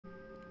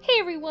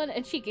everyone,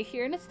 Achikah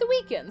here, and it's the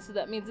weekend, so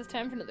that means it's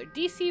time for another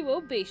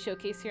DCUO Base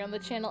Showcase here on the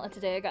channel, and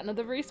today I got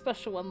another very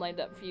special one lined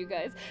up for you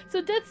guys.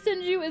 So Death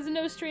Senju is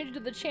no stranger to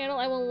the channel.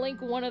 I will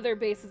link one of their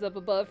bases up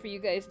above for you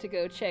guys to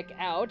go check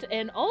out,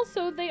 and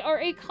also they are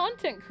a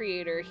content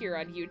creator here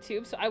on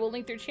YouTube, so I will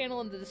link their channel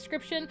in the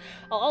description.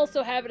 I'll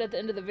also have it at the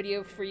end of the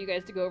video for you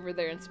guys to go over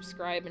there and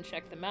subscribe and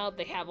check them out.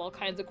 They have all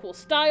kinds of cool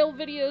style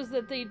videos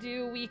that they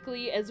do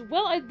weekly, as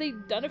well as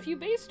they've done a few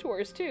base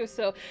tours too,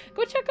 so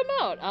go check them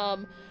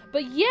out.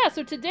 But yeah,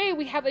 so today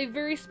we have a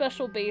very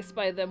special base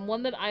by them,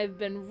 one that I've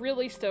been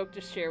really stoked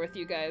to share with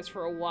you guys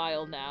for a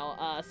while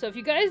now. So if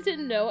you guys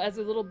didn't know, as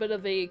a little bit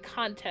of a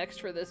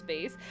context for this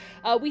base,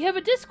 we have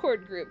a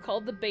Discord group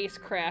called the Base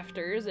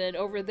Crafters, and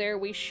over there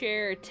we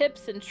share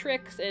tips and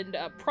tricks and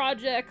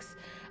projects,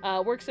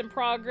 works in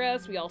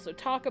progress. We also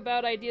talk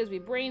about ideas, we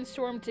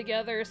brainstorm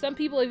together. Some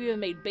people have even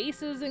made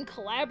bases and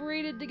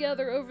collaborated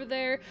together over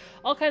there.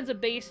 All kinds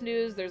of base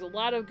news. There's a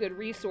lot of good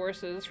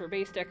resources for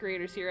base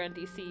decorators here on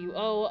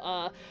DCUO.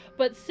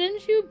 But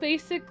Senju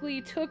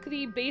basically took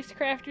the Base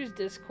Crafters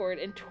Discord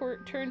and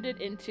turned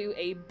it into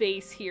a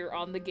base here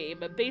on the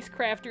game, a Base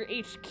Crafter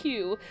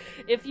HQ,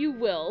 if you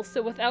will.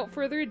 So without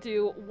further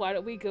ado, why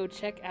don't we go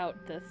check out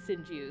the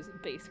Senju's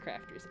Base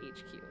Crafters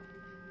HQ.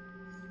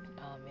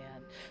 Oh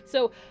man.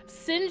 So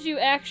Senju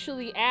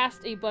actually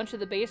asked a bunch of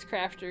the base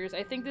crafters.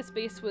 I think this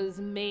base was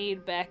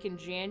made back in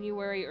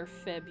January or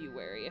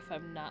February, if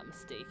I'm not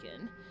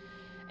mistaken.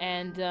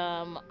 And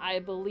I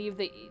believe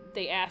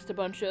they asked a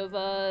bunch of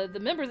the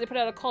members. They put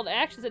out a call to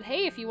action, said,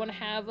 hey, if you want to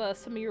have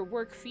some of your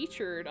work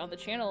featured on the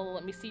channel,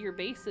 let me see your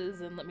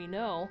bases and let me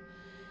know.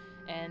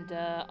 And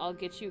I'll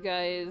get you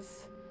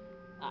guys...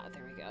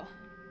 there we go.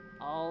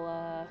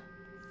 All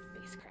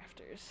base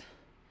crafters.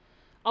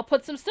 I'll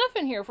put some stuff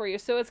in here for you,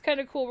 so it's kind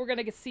of cool. We're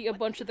going to see a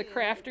bunch of the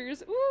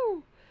crafters.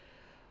 Ooh!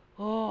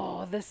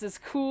 Oh, this is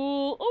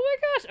cool. Oh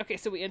my gosh! Okay,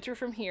 so we enter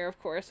from here, of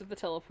course, with the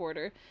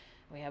teleporter.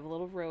 We have a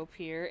little rope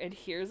here, and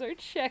here's our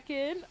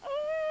check-in.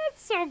 Oh,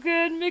 it's so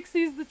good.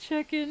 Mixie's the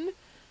check-in.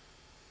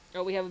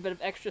 Oh, we have a bit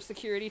of extra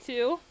security,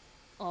 too.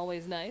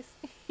 Always nice.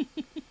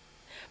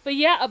 But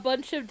yeah, a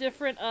bunch of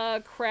different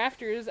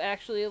crafters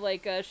actually,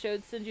 like,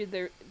 showed Senju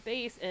their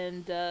base,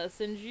 and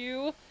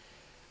Senju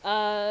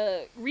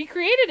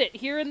recreated it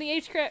here in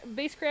the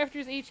Base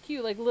Crafters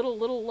HQ, like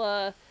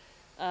little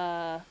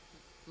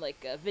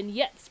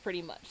vignettes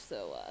pretty much,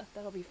 so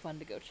that'll be fun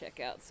to go check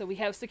out. So we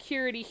have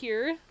security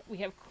here, we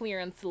have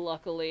clearance,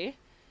 luckily.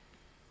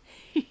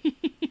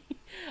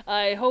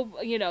 I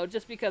hope, you know,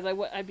 just because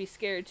I'd be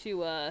scared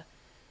to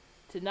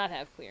not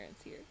have clearance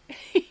here.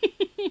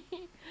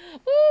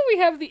 Ooh, we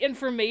have the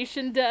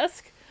information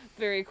desk,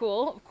 very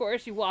cool. Of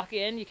course, you walk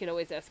in, you can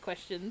always ask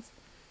questions.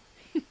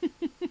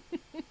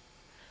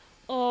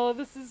 Oh,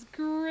 this is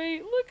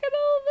great. Look at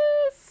all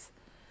this.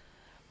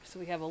 So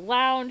we have a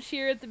lounge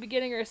here at the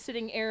beginning, or a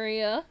sitting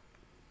area.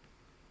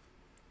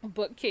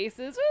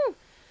 Bookcases. Ooh!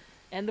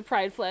 And the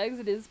pride flags.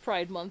 It is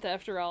Pride Month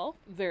after all.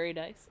 Very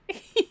nice.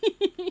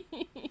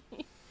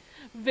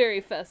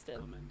 Very festive.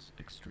 Comments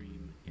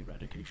extreme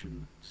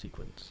eradication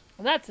sequence.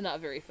 Well, that's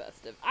not very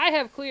festive. I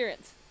have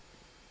clearance.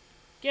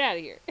 Get out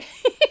of here.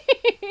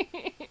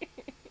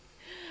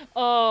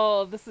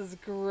 Oh, this is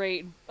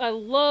great. I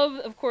love,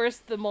 of course,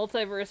 the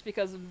multiverse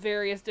because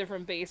various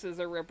different bases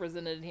are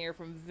represented here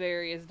from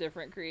various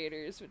different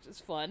creators, which is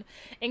fun.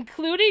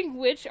 Including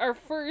which our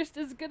first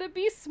is gonna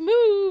be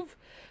Smooth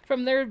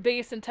from their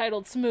base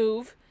entitled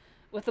Smooth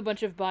with a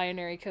bunch of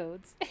binary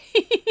codes.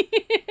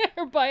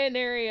 Or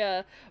binary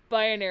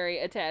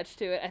attached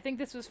to it. I think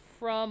this was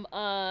from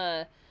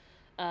A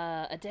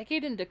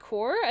Decade in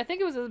Decor. I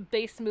think it was a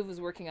base Smooth was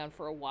working on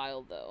for a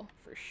while, though,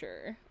 for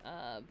sure.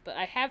 But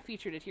I have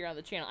featured it here on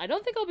the channel. I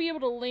don't think I'll be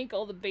able to link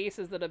all the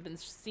bases that have been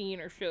seen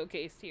or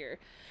showcased here,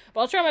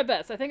 but I'll try my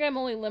best. I think I'm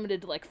only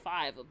limited to like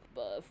 5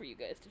 above for you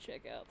guys to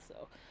check out,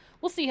 so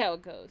we'll see how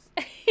it goes.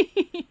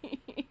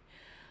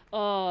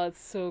 Oh,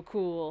 it's so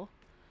cool.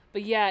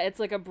 But yeah, it's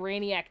like a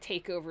Brainiac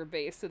takeover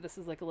base, so this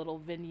is like a little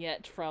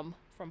vignette from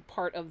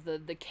part of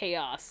the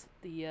chaos,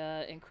 the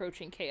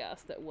encroaching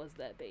chaos that was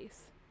that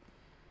base.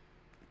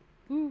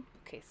 Ooh.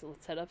 Okay, so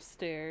let's head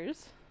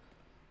upstairs.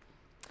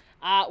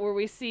 Where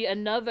we see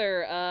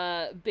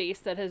another base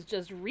that has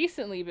just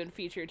recently been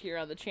featured here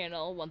on the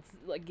channel once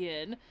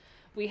again.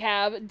 We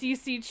have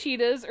DC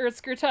Cheetah's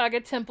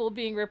Earthskirtaga Temple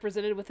being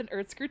represented with an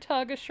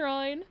Earthskirtaga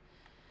shrine.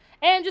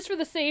 And just for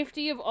the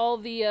safety of all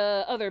the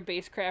other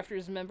Base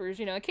Crafters members,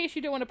 you know, in case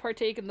you don't want to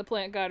partake in the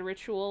plant god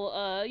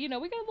ritual, you know,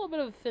 we got a little bit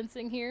of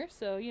fencing here,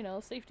 so, you know,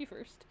 safety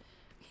first.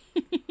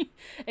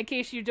 In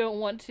case you don't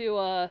want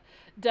to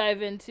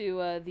dive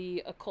into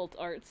the occult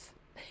arts.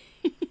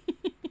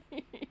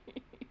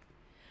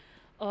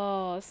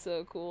 Oh,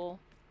 so cool.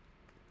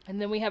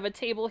 And then we have a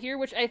table here,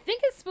 which I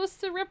think is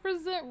supposed to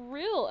represent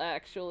Rill,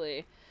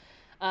 actually.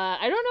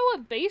 I don't know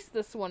what base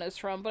this one is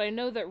from, but I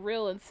know that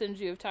Rill and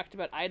Senju have talked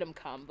about item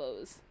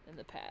combos in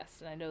the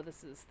past, and I know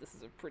this is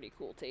a pretty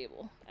cool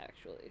table,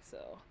 actually,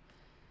 so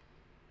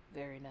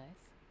very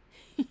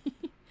nice.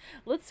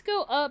 Let's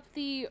go up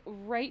the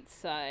right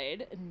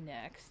side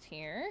next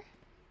here.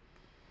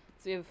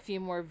 So we have a few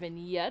more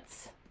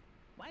vignettes.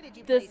 Why did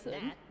you This place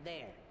that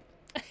there?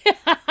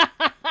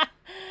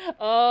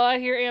 Oh, I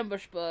hear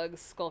ambush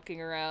bugs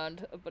skulking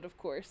around, but of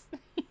course.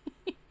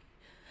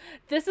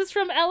 This is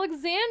from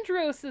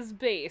Alexandros'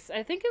 base.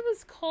 I think it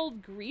was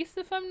called Greece,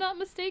 if I'm not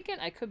mistaken.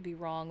 I could be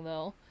wrong,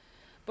 though.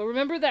 But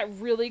remember that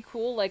really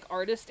cool, like,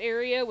 artist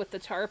area with the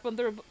tarp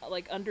under,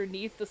 like,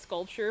 underneath the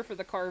sculpture for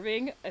the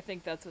carving? I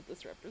think that's what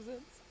this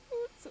represents.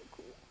 Oh, it's so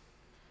cool.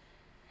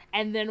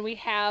 And then we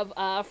have,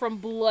 from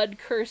Blood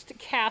Cursed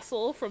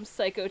Castle from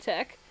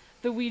Psychotech,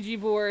 the Ouija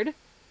board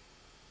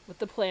with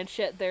the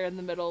planchette there in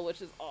the middle,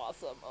 which is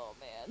awesome. Oh,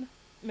 man.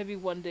 Maybe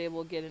one day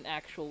we'll get an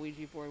actual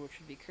Ouija board, which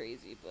would be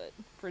crazy, but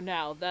for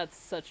now, that's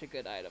such a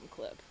good item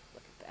clip.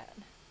 Look at that.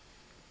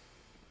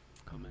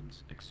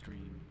 Commence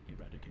extreme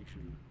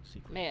eradication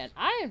sequence. Man,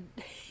 I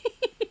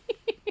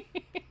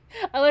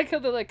like how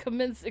they're like,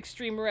 commence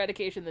extreme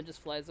eradication, then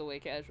just flies away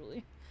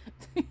casually.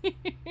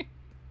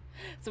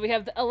 So we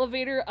have the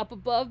elevator up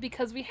above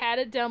because we had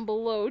it down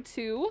below,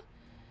 too.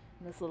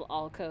 In this little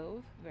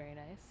alcove. Very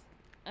nice.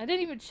 I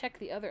didn't even check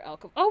the other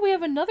alcove. Oh, we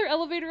have another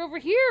elevator over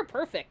here!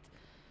 Perfect!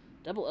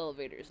 Double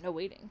elevators, no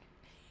waiting.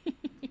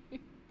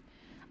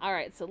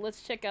 Alright, so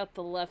let's check out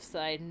the left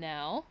side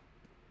now.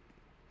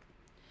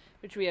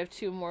 Which we have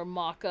 2 more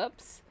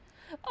mock-ups.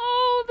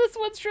 Oh, this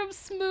one's from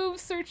Smooth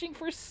searching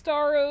for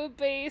Starro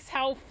Base.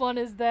 How fun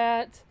is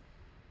that?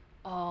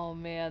 Oh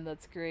man,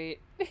 that's great.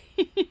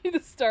 The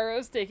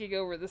Starro's taking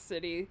over the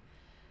city.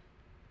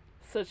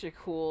 Such a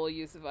cool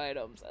use of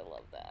items. I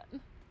love that.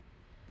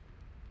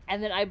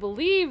 And then I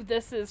believe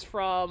this is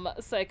from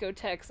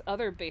Psychotech's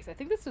other base. I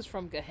think this is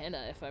from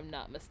Gehenna, if I'm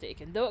not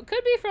mistaken. Though it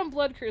could be from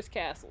Blood Cursed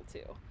Castle,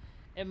 too.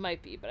 It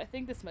might be, but I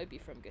think this might be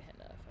from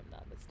Gehenna, if I'm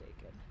not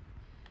mistaken.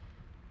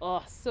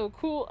 Oh, so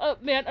cool. Oh,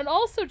 man, and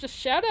also just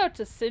shout out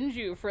to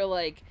Senju for,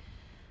 like,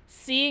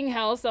 seeing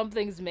how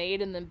something's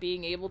made and then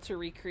being able to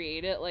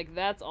recreate it. Like,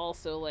 that's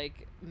also,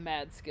 like,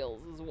 mad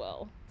skills as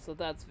well. So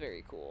that's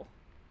very cool.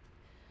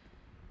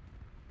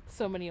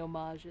 So many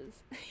homages.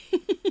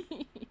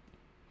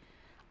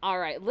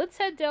 Alright, let's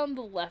head down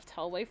the left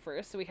hallway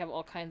first. So we have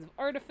all kinds of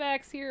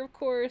artifacts here, of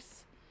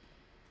course.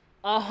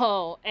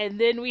 Oh, and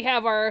then we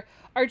have our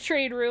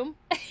trade room.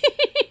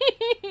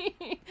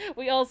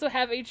 We also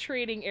have a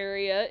trading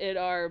area in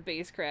our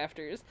base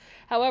crafters.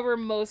 However,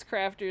 most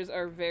crafters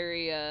are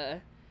very,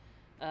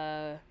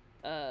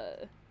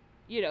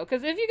 you know,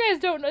 because if you guys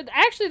don't know,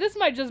 actually, this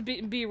might just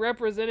be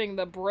representing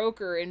the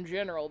broker in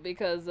general,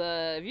 because,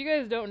 if you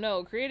guys don't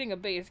know, creating a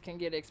base can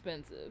get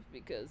expensive,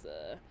 because,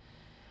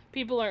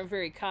 people aren't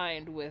very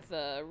kind with,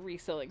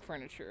 reselling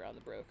furniture on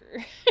the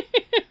broker.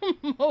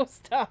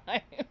 Most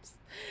times.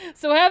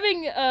 So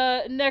having,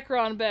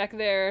 Necron back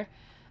there,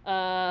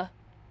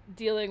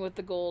 dealing with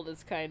the gold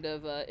is kind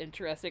of,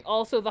 interesting.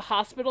 Also, the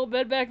hospital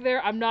bed back there,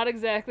 I'm not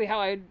exactly how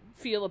I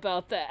feel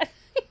about that.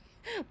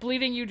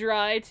 Bleeding you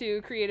dry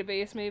to create a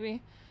base,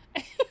 maybe?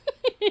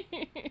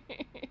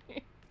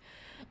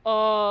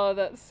 Oh,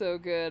 that's so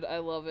good. I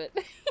love it.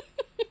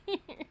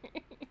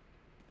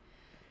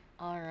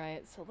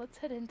 Alright, so let's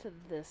head into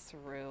this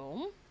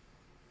room.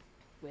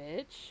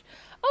 Which...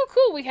 Oh,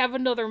 cool! We have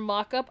another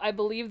mock-up. I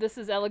believe this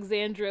is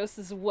Alexandros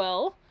as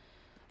well.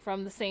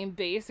 From the same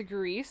base,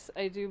 Greece,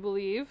 I do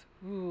believe.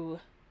 Ooh.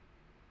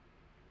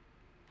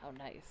 How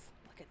nice.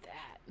 Look at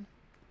that.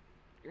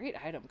 Great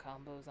item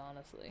combos,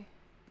 honestly.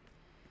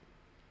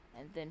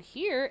 And then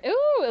here,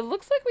 ooh, it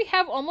looks like we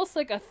have almost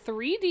like a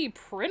 3D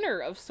printer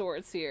of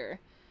sorts here.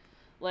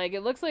 Like,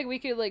 it looks like we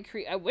could, like,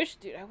 create... I wish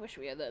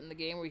we had that in the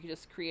game where we could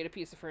just create a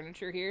piece of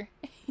furniture here.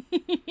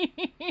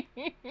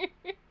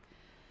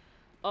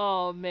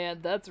 Oh, man,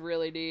 that's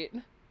really neat.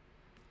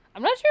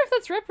 I'm not sure if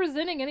that's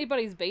representing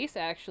anybody's base,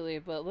 actually,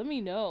 but let me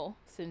know,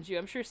 Senju.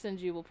 I'm sure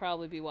Senju will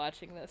probably be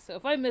watching this, so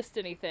if I missed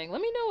anything,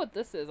 let me know what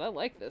this is. I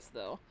like this,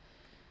 though.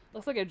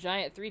 Looks like a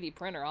giant 3D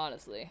printer,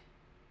 honestly.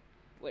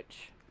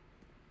 Which...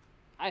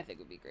 I think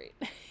would be great.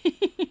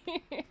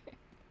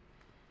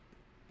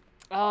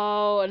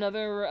 Oh,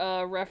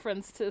 another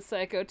reference to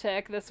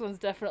Psychotech. This one's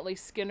definitely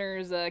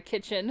Skinner's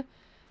kitchen,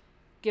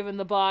 given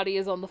the body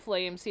is on the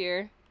flames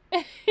here.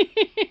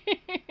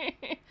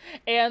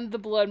 And the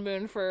blood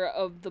moon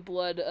of the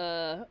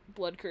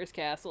blood cursed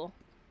castle.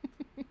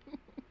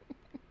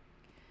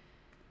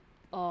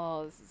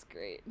 Oh, this is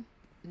great.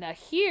 Now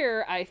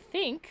here, I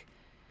think...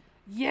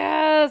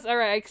 Yes!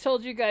 Alright, I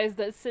told you guys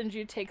that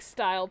Senju takes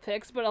style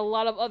picks, but a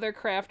lot of other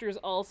crafters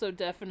also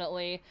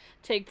definitely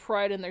take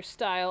pride in their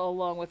style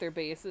along with their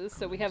bases.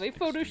 So we have a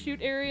photo shoot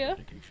area.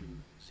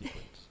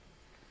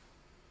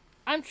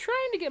 I'm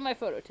trying to get my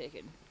photo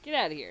taken. Get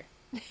out of here.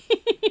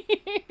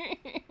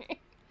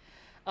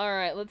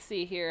 Alright, let's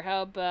see here.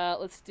 How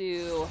about, let's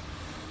do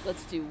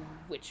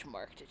Witch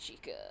Marked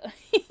Achikah.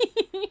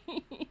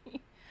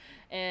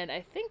 And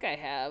I think I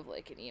have,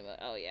 like, an emote.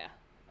 Oh, yeah.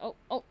 Oh,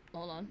 hold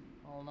on.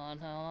 Hold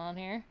on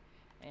here.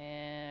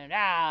 And,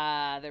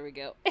 there we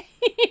go.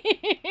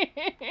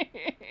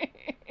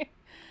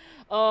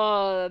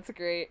 Oh, that's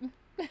great.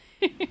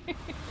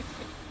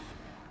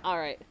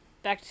 Alright,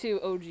 back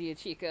to OG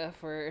Achikah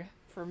for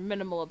for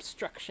minimal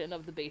obstruction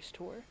of the base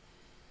tour.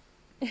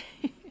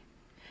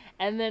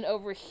 And then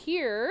over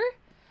here,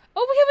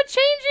 oh, we have a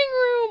changing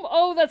room!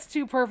 Oh, that's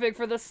too perfect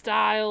for the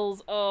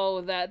styles.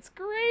 Oh, that's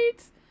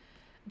great.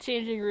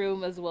 Changing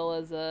room as well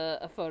as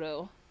a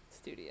photo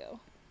studio.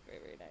 Very,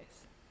 very nice.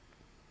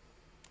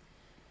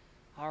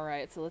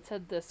 Alright, so let's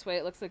head this way.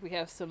 It looks like we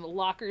have some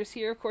lockers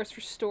here, of course,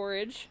 for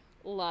storage.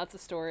 Lots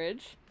of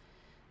storage.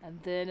 And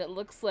then it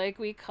looks like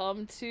we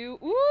come to...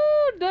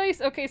 Ooh,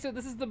 nice! Okay, so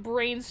this is the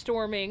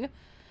brainstorming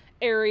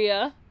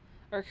area,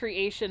 or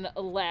creation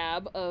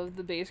lab of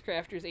the Base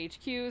Crafters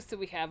HQ. So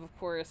we have, of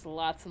course,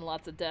 lots and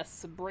lots of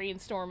desks of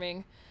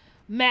brainstorming.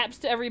 Maps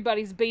to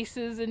everybody's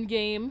bases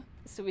in-game,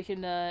 so we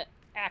can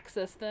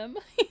access them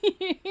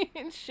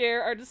and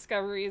share our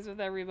discoveries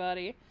with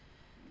everybody.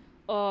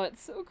 Oh,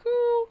 it's so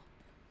cool!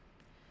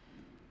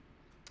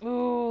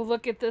 Oh,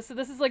 look at this. So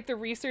this is like the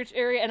research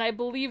area, and I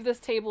believe this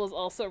table is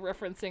also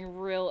referencing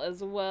Rill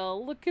as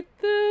well. Look at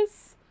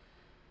this!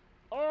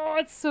 Oh,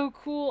 it's so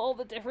cool. All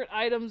the different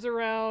items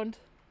around.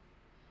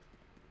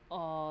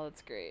 Oh,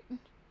 that's great. And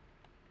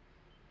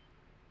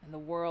the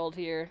world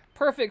here.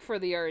 Perfect for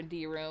the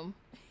R&D room.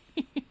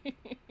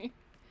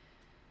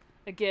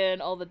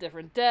 Again, all the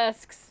different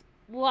desks.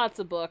 Lots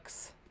of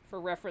books for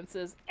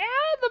references. And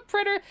the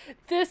printer!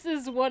 This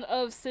is one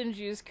of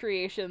Senju's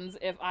creations,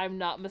 if I'm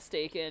not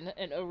mistaken.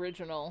 An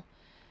original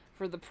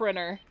for the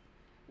printer.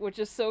 Which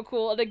is so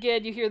cool. And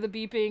again, you hear the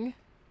beeping.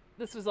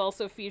 This was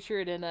also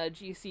featured in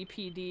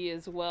GCPD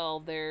as well.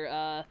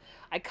 Their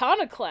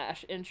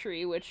Iconoclash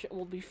entry, which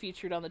will be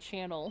featured on the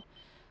channel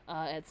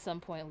at some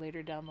point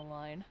later down the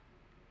line.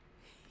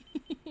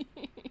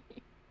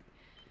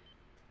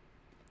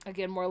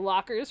 Again, more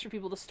lockers for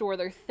people to store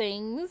their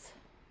things.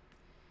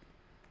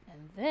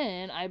 And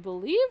then I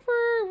believe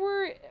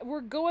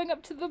we're going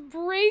up to the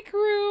break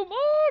room.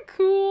 Oh,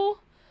 cool.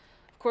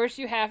 Of course,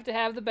 you have to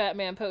have the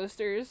Batman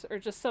posters or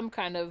just some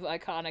kind of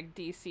iconic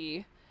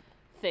DC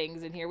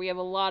things in here. We have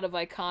a lot of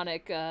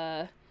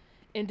iconic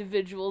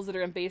individuals that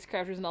are in Base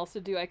Crafters and also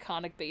do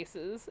iconic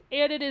bases.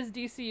 And it is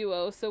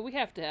DCUO, so we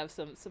have to have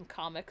some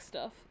comic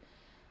stuff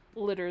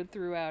littered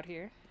throughout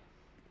here.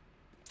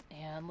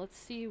 And let's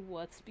see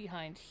what's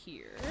behind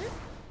here.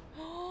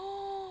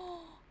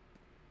 Oh,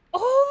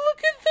 look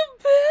at the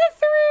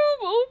bathroom!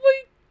 Oh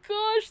my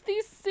gosh,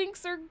 these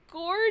sinks are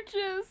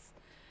gorgeous!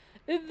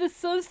 And the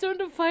Sunstone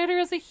Divider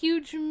has a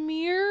huge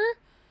mirror.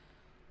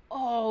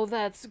 Oh,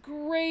 that's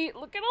great.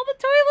 Look at all the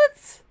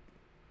toilets!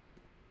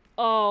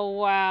 Oh,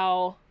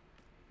 wow.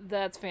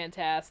 That's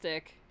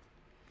fantastic.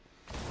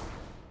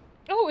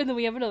 Oh, and then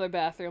we have another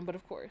bathroom, but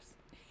of course.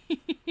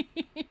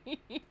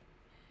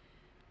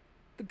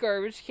 The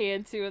garbage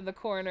can, too, in the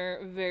corner.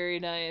 Very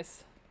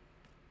nice.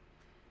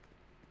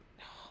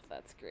 Oh,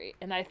 that's great.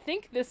 And I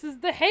think this is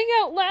the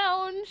hangout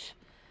lounge!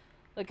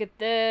 Look at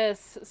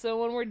this. So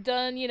when we're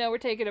done, you know, we're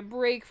taking a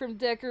break from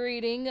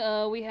decorating.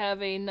 We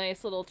have a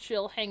nice little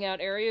chill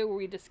hangout area where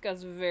we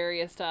discuss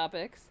various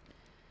topics.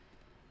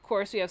 Of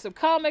course, we have some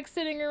comics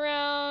sitting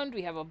around.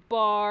 We have a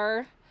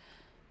bar,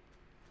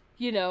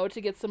 you know, to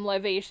get some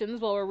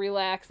libations while we're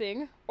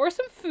relaxing. Or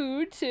some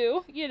food,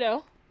 too, you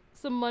know,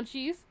 some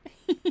munchies.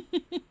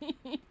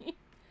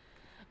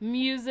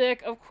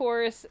 Music, of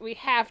course. We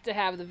have to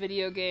have the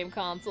video game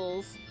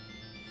consoles.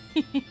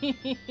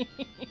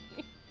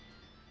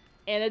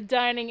 And a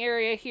dining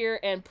area here,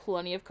 and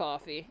plenty of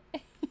coffee.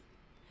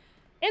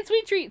 And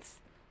sweet treats!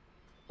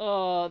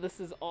 Oh, this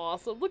is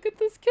awesome. Look at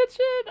this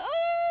kitchen!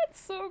 Oh, it's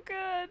so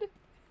good!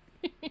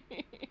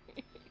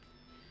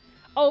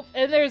 Oh,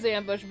 and there's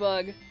Ambush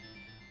Bug.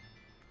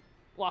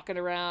 Walking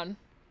around.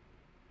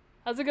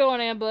 How's it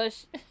going,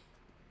 Ambush?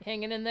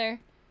 Hanging in there?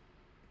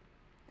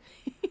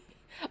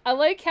 I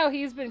like how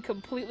he's been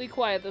completely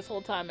quiet this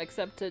whole time,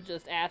 except to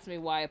just ask me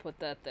why I put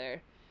that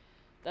there.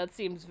 That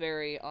seems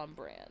very on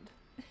brand.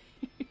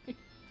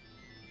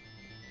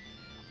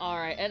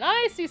 Alright, and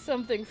I see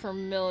something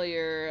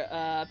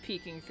familiar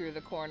peeking through the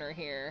corner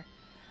here.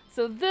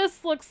 So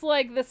this looks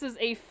like this is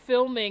a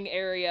filming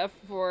area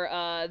for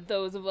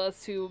those of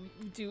us who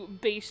do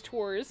base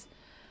tours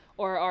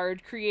or are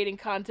creating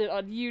content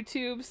on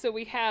YouTube. So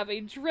we have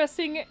a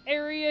dressing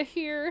area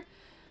here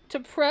to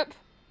prep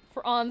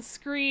for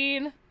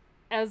on-screen,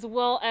 as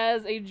well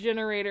as a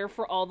generator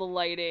for all the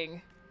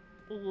lighting.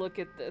 Look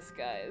at this,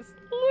 guys.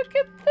 Look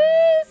at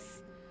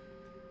this!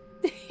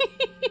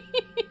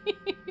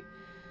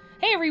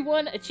 Hey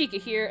everyone, Achikah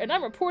here, and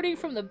I'm reporting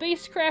from the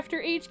Base Crafter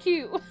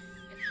HQ.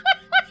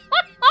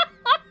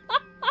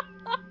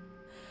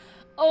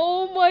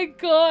 Oh my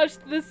gosh,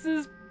 this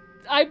is...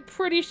 I'm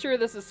pretty sure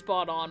this is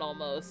spot on,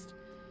 almost.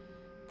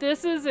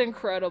 This is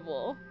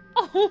incredible.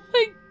 Oh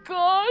my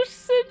gosh,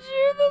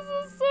 Senju, this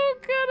is so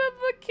good on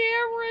the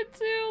camera,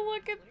 too.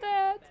 Look at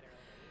that.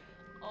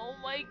 Oh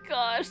my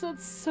gosh,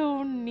 that's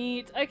so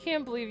neat. I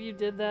can't believe you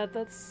did that.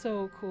 That's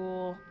so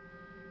cool.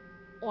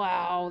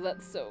 Wow,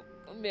 that's so...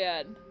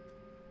 Man.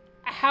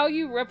 How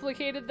you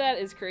replicated that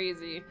is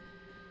crazy.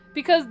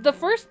 Because the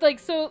first, like,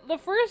 so the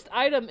first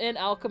item in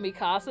Alchemy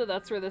Casa,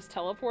 that's where this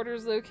teleporter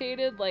is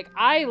located, like,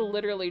 I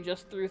literally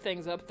just threw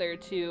things up there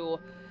to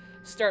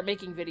start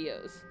making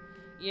videos.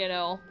 You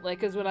know, like,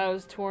 because when I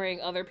was touring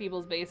other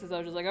people's bases, I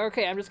was just like,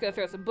 okay, I'm just gonna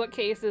throw some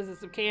bookcases and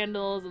some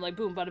candles, and like,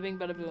 boom, bada bing,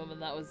 bada boom,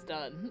 and that was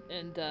done.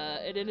 And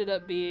it ended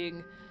up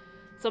being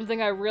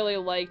something I really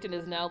liked and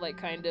is now like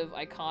kind of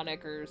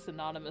iconic or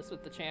synonymous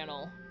with the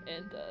channel.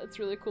 And it's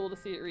really cool to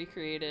see it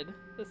recreated.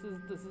 This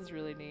is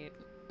really neat.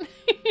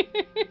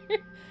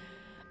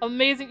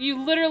 Amazing!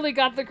 You literally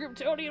got the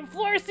Kryptonian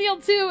floor seal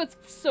too. It's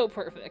so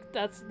perfect.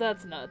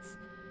 That's nuts.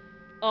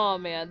 Oh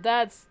man,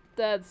 that's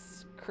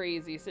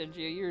crazy,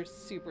 Senju. You're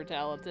super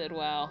talented.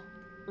 Wow,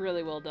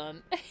 really well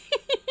done.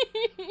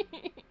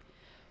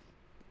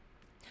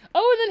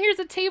 Oh, and then here's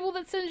a table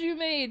that Senju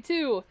made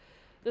too.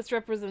 This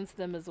represents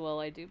them as well,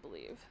 I do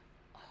believe.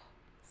 Oh,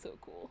 so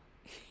cool.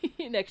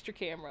 An extra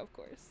camera, of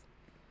course.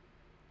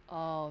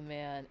 Oh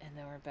man, and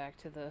then we're back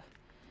to the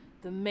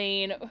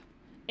main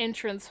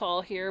entrance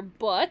hall here,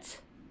 but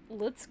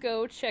let's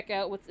go check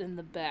out what's in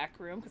the back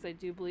room, because I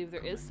do believe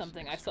there is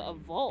something. I saw a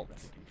vault,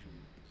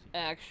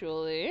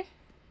 actually.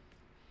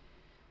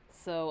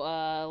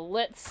 So,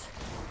 let's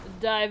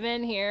dive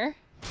in here.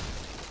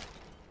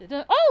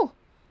 Oh!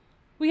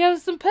 We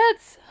have some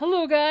pets!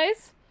 Hello,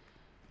 guys!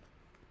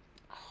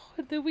 Oh,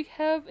 and then we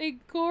have a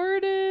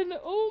garden!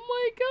 Oh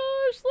my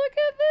gosh, look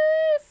at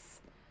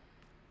this!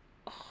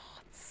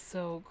 Oh, it's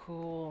so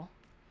cool.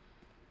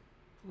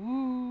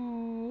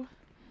 Ooh.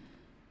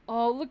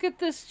 Oh, look at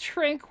this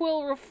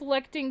tranquil,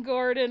 reflecting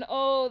garden.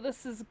 Oh,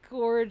 this is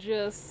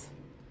gorgeous.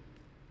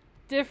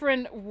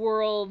 Different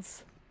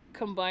worlds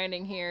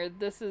combining here.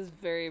 This is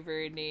very,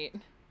 very neat.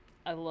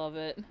 I love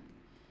it.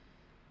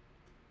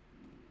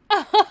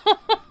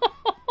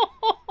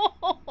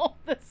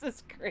 This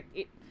is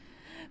great.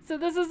 So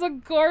this is a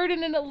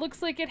garden and it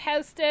looks like it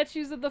has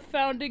statues of the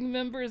founding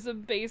members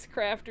of Base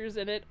Crafters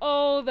in it.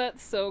 Oh,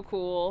 that's so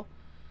cool.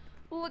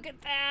 Look at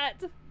that.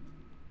 What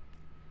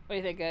do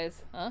you think,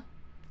 guys? Huh?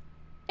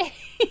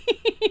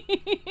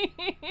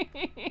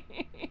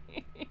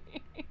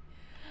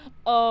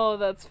 Oh,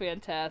 that's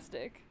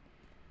fantastic.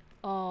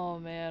 Oh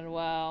man,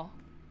 wow.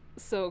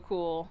 So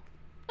cool.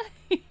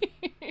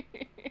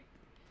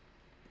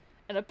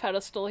 And a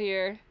pedestal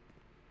here.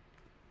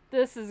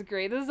 This is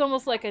great. This is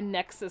almost like a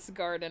Nexus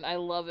garden. I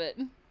love it.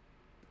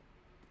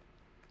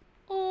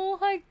 Oh,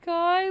 hi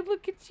Guy.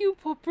 Look at you,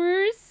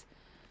 puppers.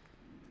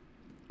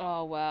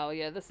 Oh wow,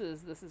 yeah, this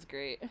is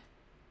great.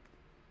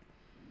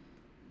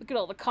 Look at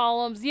all the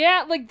columns.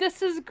 Yeah, like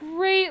this is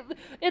great.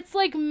 It's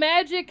like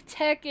magic,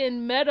 tech,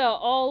 and meta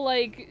all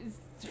like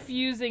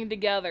fusing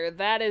together.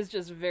 That is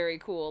just very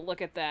cool.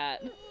 Look at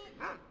that.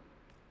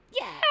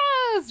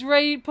 Yes,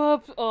 right,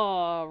 pup.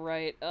 Oh,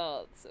 right.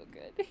 Oh, it's so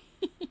good.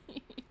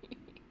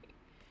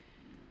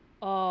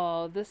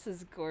 Oh, this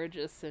is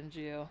gorgeous,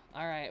 Senju.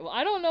 Alright, well,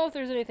 I don't know if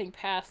there's anything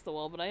past the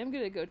wall, but I am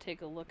gonna go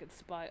take a look and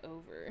spy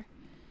over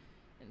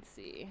and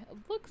see. It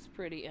looks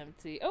pretty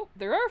empty. Oh,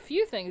 there are a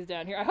few things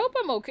down here. I hope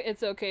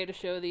it's okay to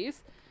show these.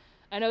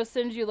 I know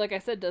Senju, like I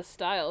said, does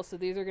style, so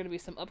these are gonna be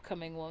some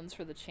upcoming ones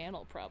for the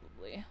channel,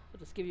 probably. I'll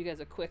just give you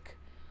guys a quick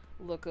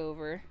look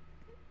over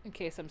in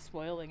case I'm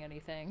spoiling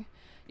anything.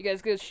 You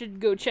guys should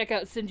go check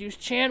out Senju's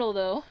channel,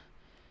 though.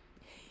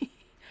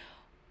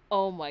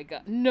 Oh my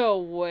god. No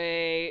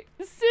way.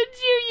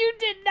 Senju, you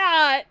did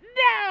not!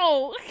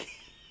 No!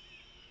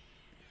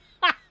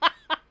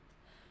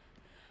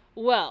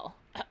 Well,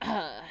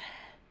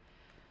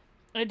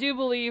 I do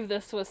believe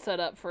this was set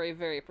up for a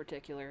very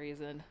particular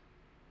reason.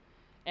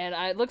 And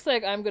it looks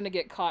like I'm gonna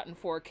get caught in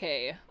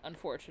 4K,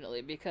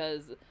 unfortunately,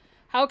 because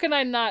how can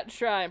I not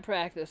try and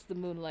practice the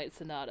Moonlight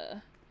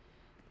Sonata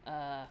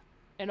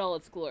in all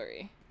its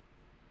glory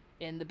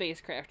in the Base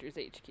Crafters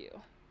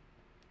HQ?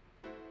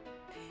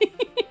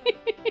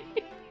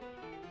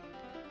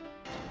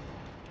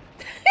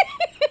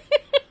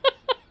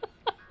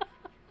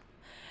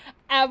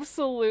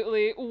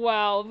 Absolutely.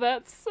 Wow,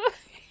 that's...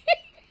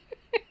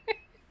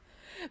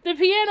 The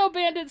Piano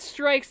Bandit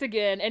strikes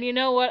again, and you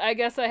know what? I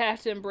guess I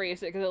have to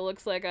embrace it, because it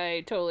looks like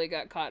I totally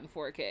got caught in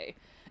 4K.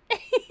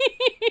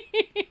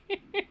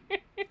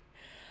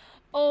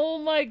 Oh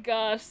my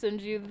gosh,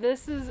 Senju,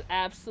 this is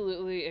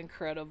absolutely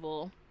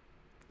incredible.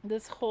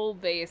 This whole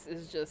base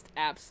is just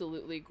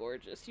absolutely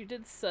gorgeous. You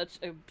did such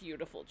a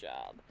beautiful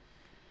job.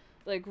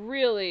 Like,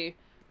 really,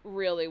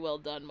 really well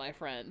done, my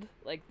friend.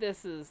 Like,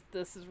 this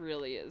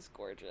really is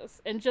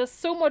gorgeous. And just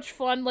so much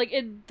fun. Like,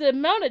 the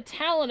amount of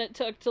talent it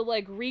took to,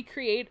 like,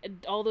 recreate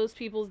all those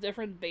people's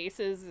different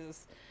bases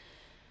is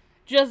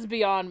just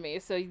beyond me.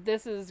 So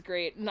this is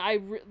great. And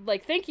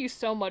like, thank you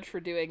so much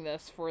for doing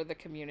this for the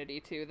community,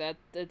 too.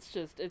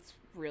 It's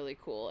really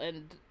cool.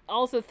 And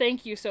also,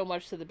 thank you so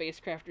much to the Base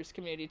Crafters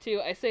community,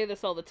 too. I say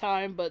this all the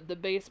time, but the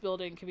base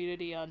building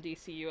community on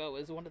DCUO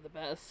is one of the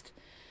best,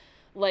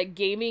 like,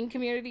 gaming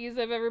communities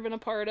I've ever been a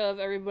part of.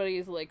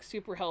 Everybody's, like,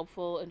 super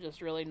helpful and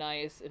just really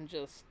nice and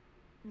just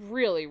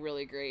really,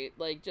 really great.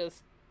 Like,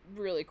 just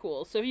really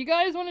cool. So if you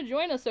guys want to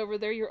join us over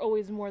there, you're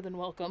always more than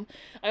welcome.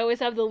 I always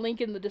have the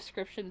link in the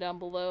description down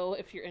below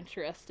if you're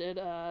interested.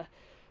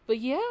 But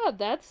yeah,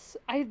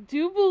 I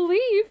do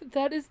believe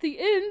that is the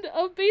end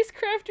of Base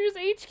Crafters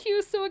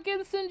HQ. So again,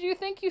 Senju,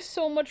 thank you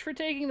so much for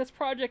taking this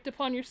project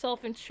upon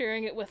yourself and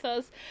sharing it with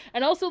us.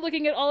 And also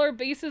looking at all our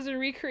bases and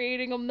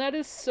recreating them. That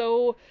is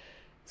so,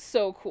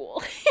 so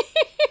cool.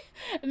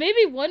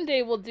 Maybe one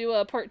day we'll do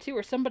a part 2,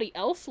 or somebody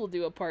else will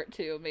do a part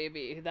 2,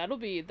 maybe. That'll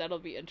be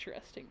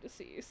interesting to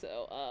see.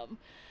 So,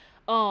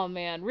 oh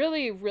man,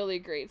 really, really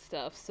great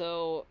stuff.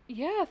 So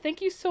yeah,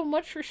 thank you so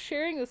much for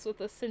sharing this with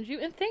us,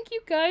 Sinju, and thank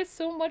you guys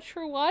so much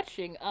for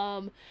watching.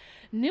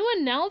 New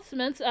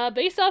announcements.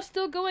 Base Off's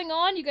still going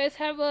on. You guys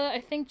have I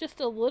think just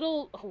a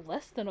little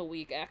less than a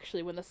week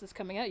actually when this is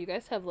coming out. You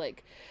guys have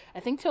like, I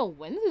think till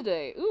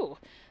Wednesday. Ooh,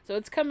 so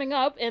it's coming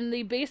up, and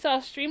the Base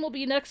Off stream will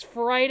be next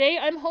Friday.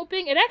 I'm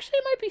hoping it actually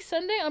might be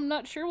Sunday. I'm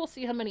not sure. We'll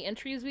see how many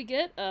entries we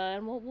get,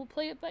 and we'll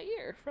play it by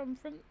ear from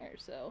there.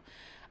 So,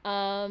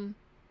 um.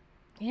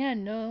 Yeah,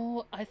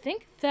 no, I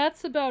think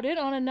that's about it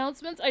on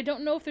announcements. I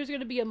don't know if there's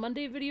going to be a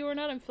Monday video or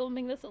not. I'm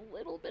filming this a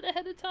little bit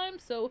ahead of time,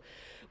 so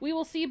we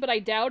will see, but I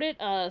doubt it.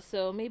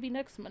 So maybe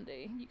next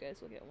Monday you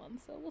guys will get one,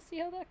 so we'll see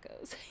how that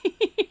goes.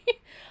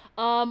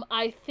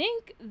 I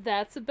think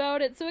that's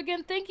about it. So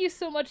again, thank you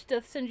so much,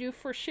 Death Senju,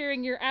 for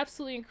sharing your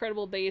absolutely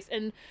incredible base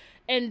and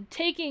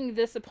taking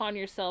this upon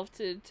yourself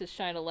to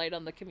shine a light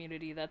on the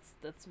community. That's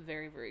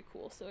very, very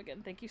cool. So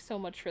again, thank you so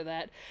much for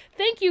that.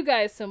 Thank you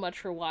guys so much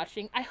for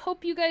watching. I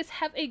hope you guys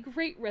have a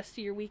great rest of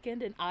your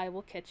weekend, and I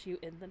will catch you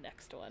in the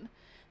next one.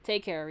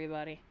 Take care,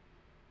 everybody.